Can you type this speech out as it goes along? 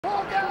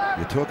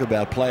talk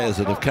about players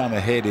that have come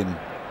ahead in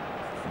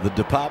the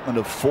department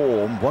of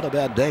form. What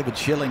about David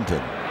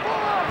Shillington?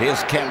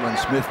 Here's Cameron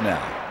Smith now.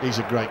 He's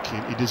a great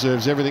kid. He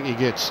deserves everything he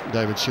gets,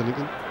 David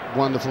Shillington.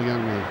 Wonderful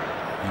young man.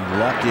 And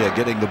Lockyer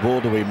getting the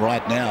ball to him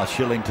right now.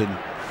 Shillington,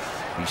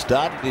 he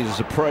started his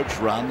approach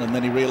run and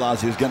then he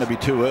realised he was going to be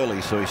too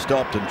early, so he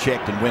stopped and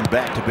checked and went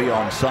back to be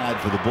onside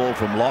for the ball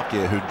from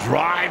Lockyer, who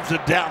drives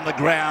it down the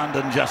ground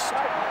and just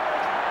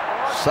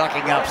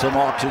sucking up some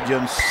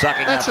oxygen,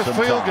 sucking up some time. That's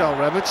a field goal,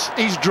 Rabbits.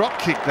 He's drop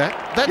kicked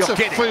that. That's a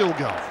field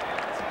goal.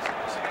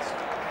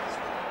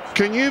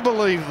 Can you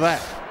believe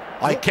that?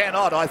 I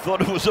cannot. I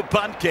thought it was a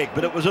punt kick,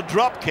 but it was a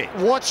drop kick.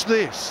 Watch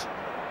this.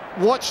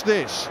 Watch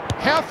this.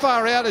 How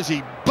far out is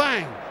he?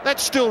 Bang!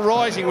 That's still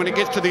rising when it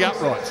gets to the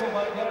uprights.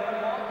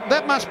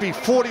 That must be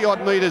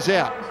 40-odd metres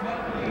out.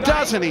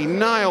 Doesn't he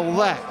nail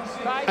that?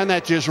 And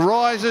that just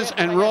rises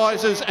and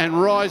rises and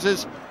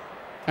rises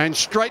and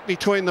straight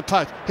between the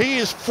posts. He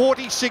is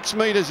 46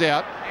 metres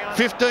out,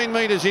 15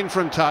 metres in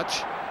from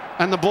touch,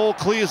 and the ball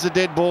clears the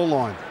dead ball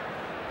line.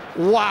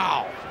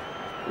 Wow.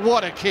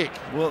 What a kick.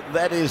 Well,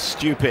 that is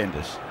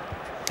stupendous.